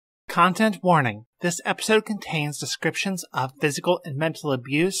Content warning. This episode contains descriptions of physical and mental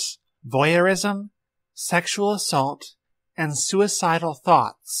abuse, voyeurism, sexual assault, and suicidal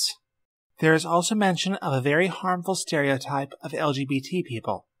thoughts. There is also mention of a very harmful stereotype of LGBT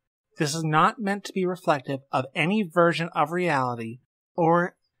people. This is not meant to be reflective of any version of reality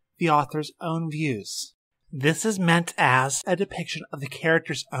or the author's own views. This is meant as a depiction of the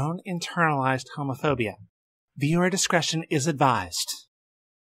character's own internalized homophobia. Viewer discretion is advised.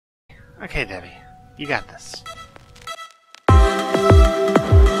 Okay, Debbie, you got this.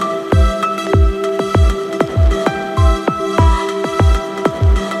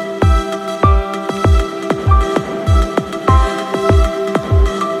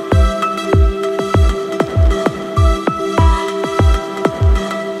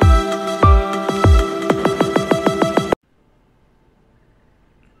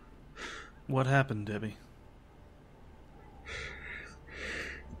 What happened, Debbie?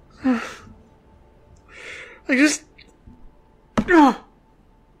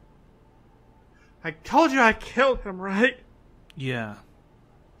 I told you I killed him, right? Yeah.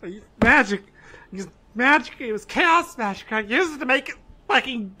 I used magic. I used magic. It was chaos magic. I used it to make his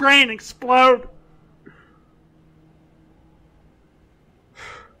fucking brain explode.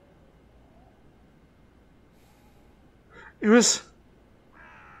 It was...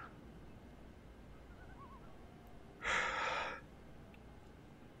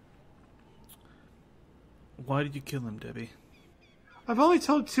 Why did you kill him, Debbie? I've only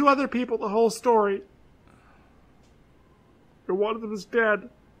told 2 other people the whole story. And one of them is dead.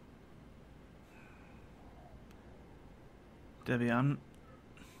 Debbie, I'm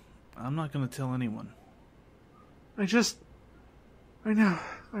not gonna tell anyone. I know.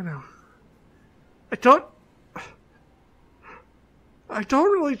 I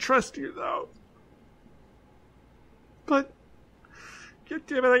don't really trust you, though. But, God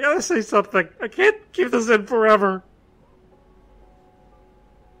damn it, I gotta say something. I can't keep this in forever.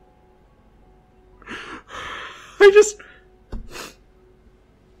 I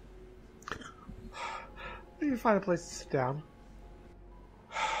need to find a place to sit down.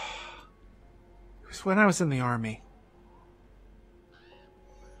 It was when I was in the army.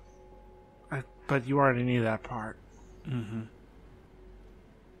 But you already knew that part. Mm-hmm.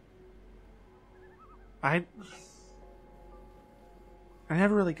 I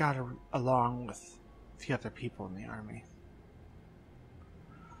never really got along with the other people in the army.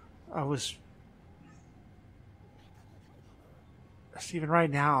 Even right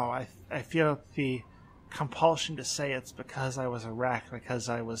now, I feel the compulsion to say it's because I was a wreck, because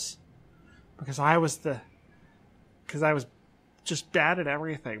I was just bad at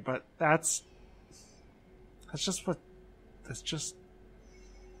everything. But that's just.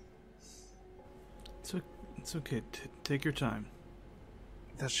 It's okay. Take your time.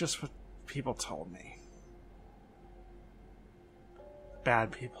 That's just what people told me.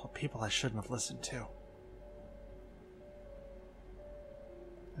 Bad people I shouldn't have listened to.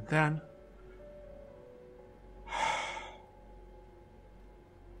 And then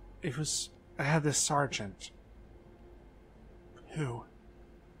I had this sergeant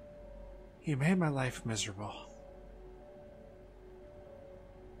he made my life miserable.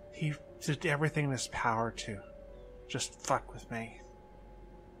 He did everything in his power to just fuck with me.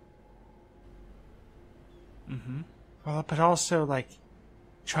 Mm-hmm. Well, but also,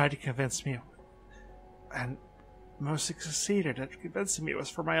 tried to convince me, and mostly succeeded at convincing me it was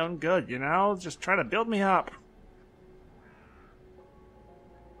for my own good, just trying to build me up.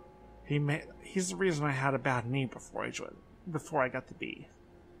 He's the reason I had a bad knee before I got the B.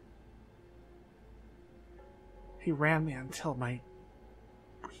 He ran me until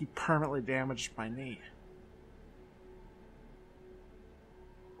he permanently damaged my knee.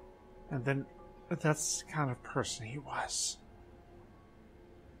 And then, that's the kind of person he was.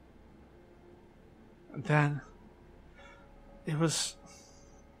 And then, he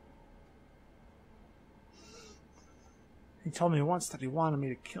told me once that he wanted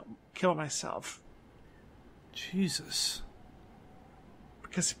me to kill myself. Jesus.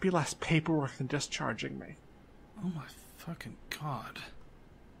 Because it'd be less paperwork than discharging me. Oh my fucking God.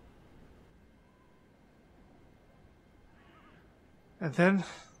 And then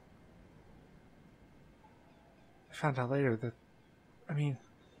I found out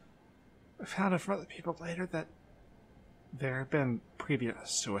from other people later that there had been previous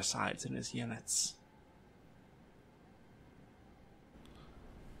suicides in his units.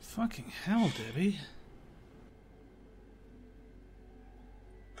 Fucking hell, Debbie.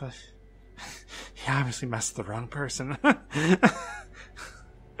 But he obviously messed with the wrong person.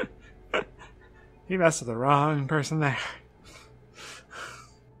 He messed with the wrong person there.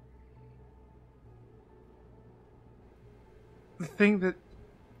 the thing that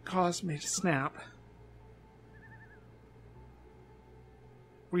caused me to snap.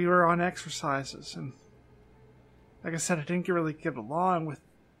 We were on exercises, and like I said, I didn't really get along with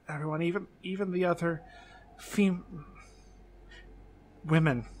everyone, even the other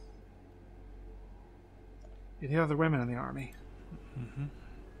women. The other women in the army. Mm-hmm.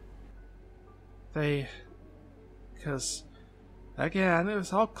 Because again, it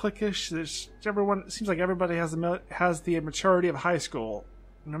was all cliquish. It seems like everybody has the maturity of high school,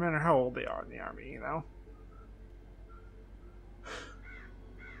 no matter how old they are in the army.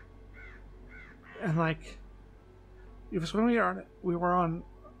 And like, it was when we were on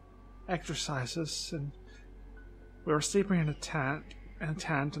exercises, and we were sleeping in a tent, and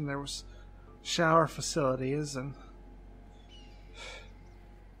there was shower facilities, and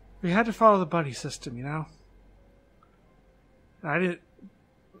we had to follow the buddy system, And I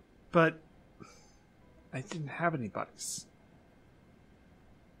didn't have any buddies.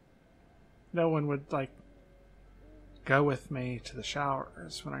 No one would go with me to the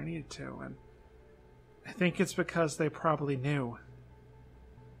showers when I needed to, and I think it's because they probably knew.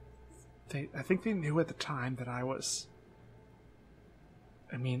 I think they knew at the time that I was.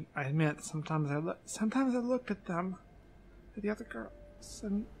 I mean, I admit sometimes I looked at them, at the other girls,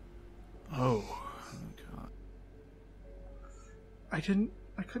 and oh God, I couldn't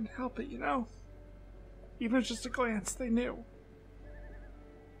help it, Even just a glance, they knew.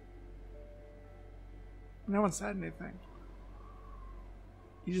 No one said anything.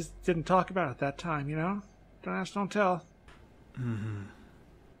 You just didn't talk about it at that time, Don't ask, don't tell. Mm-hmm.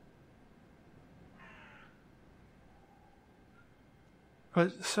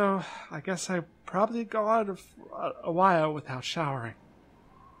 But so, I guess I probably go out of a while without showering.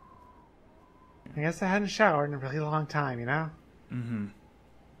 I guess I hadn't showered in a really long time, Mm-hmm.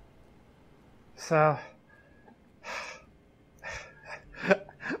 So,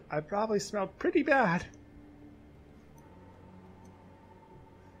 I probably smelled pretty bad.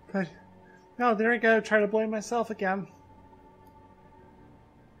 But, no, there I go, trying to blame myself again.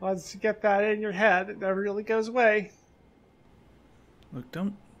 Once you get that in your head, it never really goes away. Look,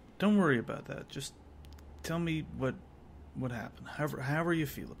 don't worry about that. Just tell me what happened. However you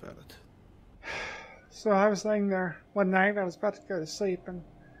feel about it. So I was laying there one night. I was about to go to sleep, and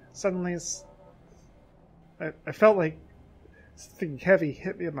suddenly I felt like something heavy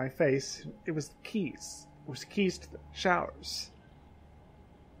hit me in my face. It was the keys. It was the keys to the showers.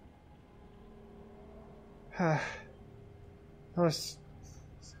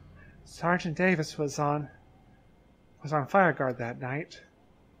 Sergeant Davis was on fire guard that night.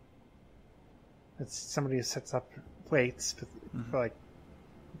 It's somebody who sets up weights, but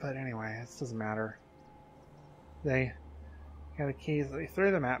anyway, it doesn't matter. They got the keys. They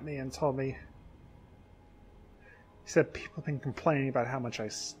threw them at me and told me. He said people have been complaining about how much I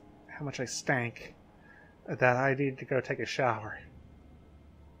stank, that I needed to go take a shower.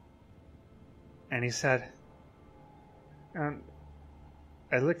 And he said, and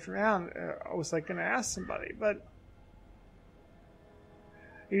I looked around. I was going to ask somebody, but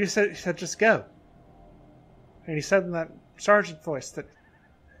he said, just go. And he said in that sergeant voice that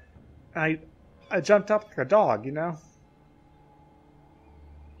I jumped up like a dog,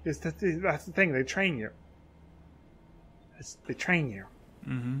 That's the thing. They train you. They train you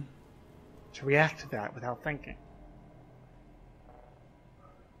to react to that without thinking.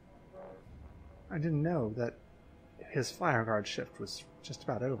 I didn't know that his fire guard shift was just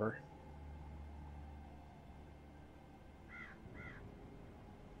about over.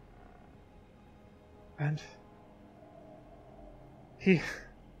 And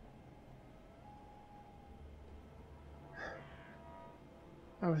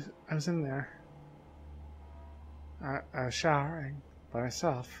I was in there. I was showering by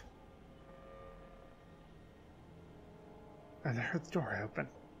myself. And I heard the door open.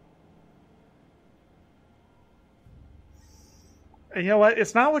 And you know what?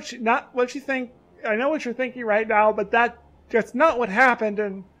 It's not what you think. I know what you're thinking right now, but that's not what happened,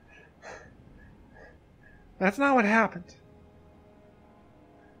 and that's not what happened.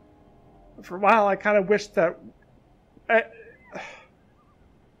 For a while, I kind of wished that, as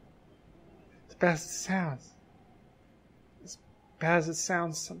bad as it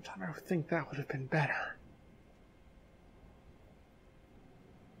sounds, sometimes I would think that would have been better.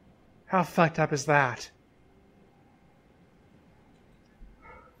 How fucked up is that?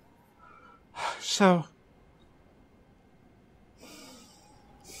 So,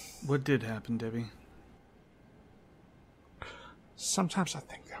 what did happen, Debbie? Sometimes I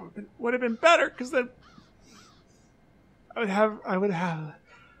think that would have been better, because then I would have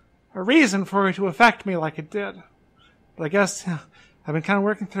a reason for it to affect me like it did. But I guess I've been kind of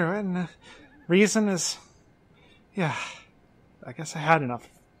working through it, and the reason is, yeah, I guess I had enough.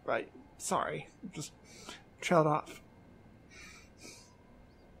 Right? Sorry, just trailed off.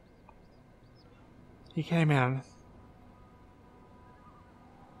 He came in,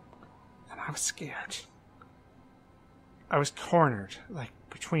 and I was scared. I was cornered, like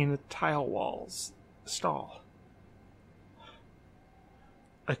between the tile walls, the stall.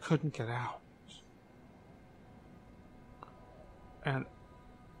 I couldn't get out. And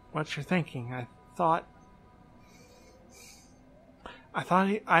what you're thinking, I thought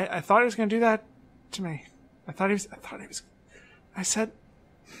he was going to do that to me. I said,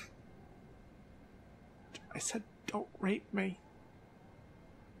 don't rape me.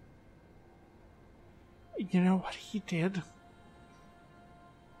 You know what he did?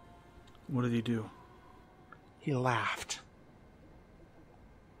 What did he do? He laughed.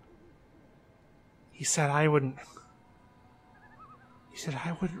 He said I wouldn't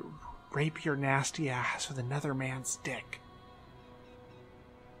rape your nasty ass with another man's dick.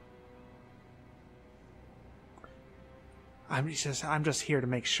 I'm just here to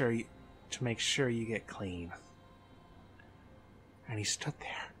make sure you get clean. And he stood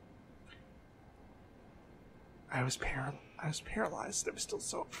there. I was paralyzed. I was still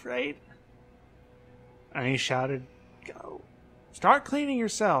so afraid. And he shouted, "Go. Start cleaning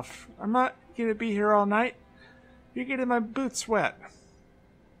yourself. I'm not going to be here all night. You're getting my boots wet."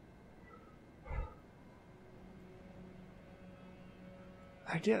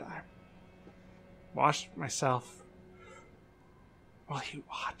 I did. I washed myself while he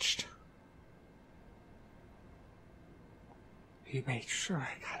watched. He made sure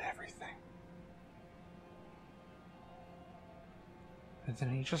I got everything. And then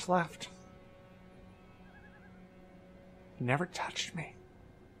he just left. He never touched me.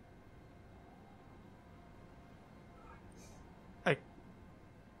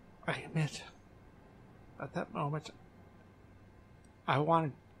 I admit, at that moment, I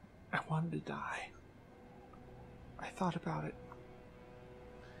wanted to die. I thought about it.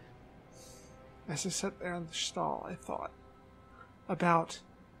 As I sat there in the stall, I thought about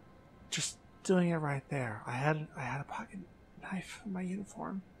just doing it right there. I had a pocket knife in my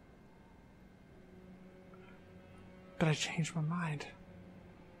uniform. But I changed my mind.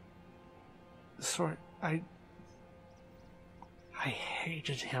 I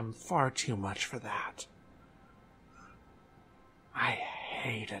hated him far too much for that. I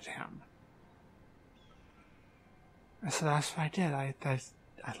hated him. So that's what I did. I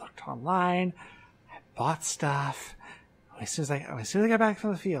looked online. I bought stuff. As soon as I got back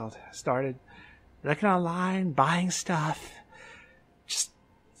from the field, I started looking online, buying stuff. Just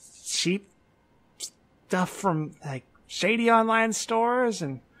cheap stuff from like shady online stores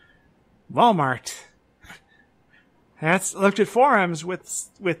and Walmart. And I looked at forums with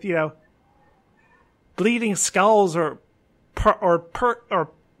bleeding skulls or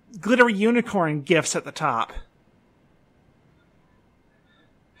glittery unicorn gifs at the top.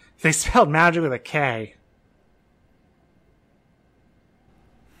 They spelled magic with a K.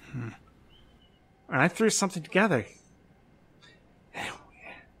 And I threw something together.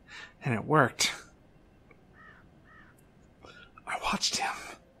 And it worked. I watched him.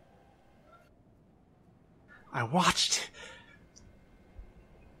 I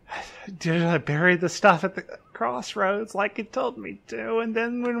buried the stuff at the crossroads like it told me to, and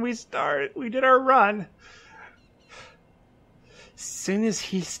then when we did our run. As soon as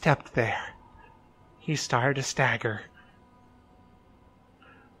he stepped there, he started to stagger.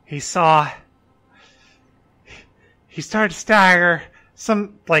 He started to stagger.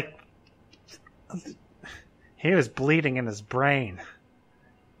 He was bleeding in his brain.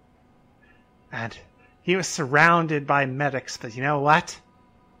 And he was surrounded by medics, but you know what?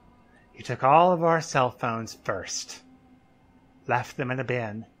 He took all of our cell phones first. Left them in a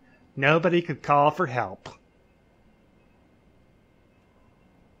bin. Nobody could call for help.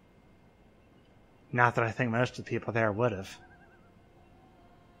 Not that I think most of the people there would have.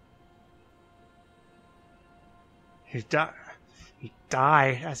 He died.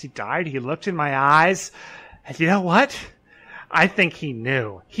 As he died, he looked in my eyes. And you know what? I think he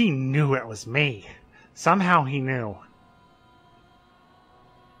knew. He knew it was me. Somehow he knew.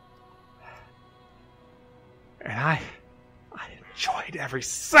 And I enjoyed every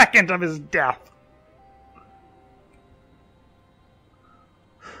second of his death.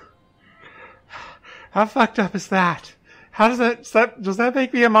 How fucked up is that? How does that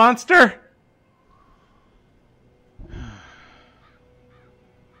make me a monster?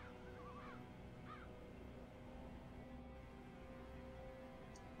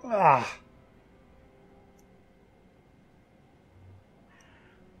 Ah.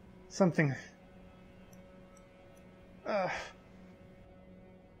 something.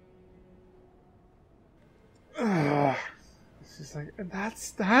 It's just like,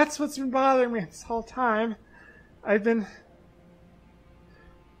 that's what's been bothering me this whole time. I've been,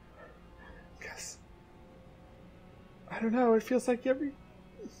 because I don't know. It feels like every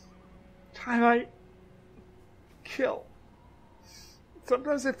time I kill,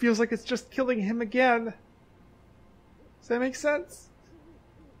 sometimes it feels like it's just killing him again. Does that make sense?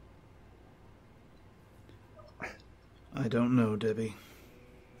 I don't know, Debbie.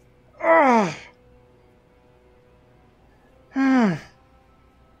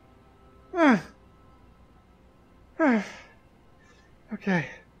 Okay.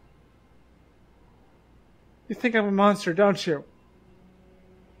 You think I'm a monster, don't you?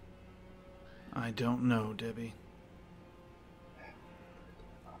 I don't know, Debbie.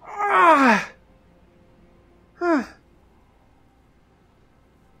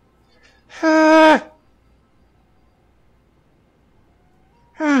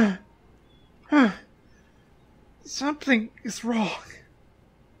 Something is wrong.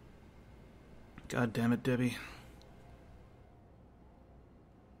 God damn it, Debbie.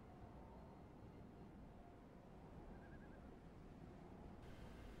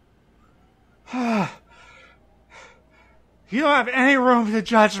 You don't have any room to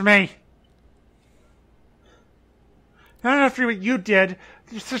judge me. Not after what you did.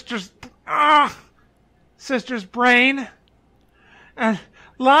 Your sister's brain. And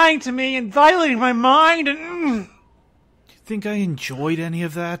lying to me and violating my mind and... You think I enjoyed any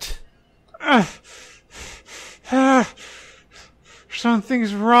of that?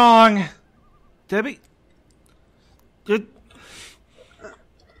 Something's wrong. Debbie?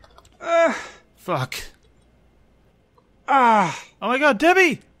 Fuck. Oh my god,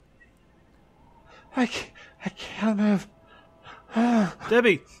 Debbie! I can't move.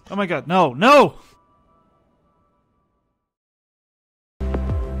 Debbie! Oh my god, no, no!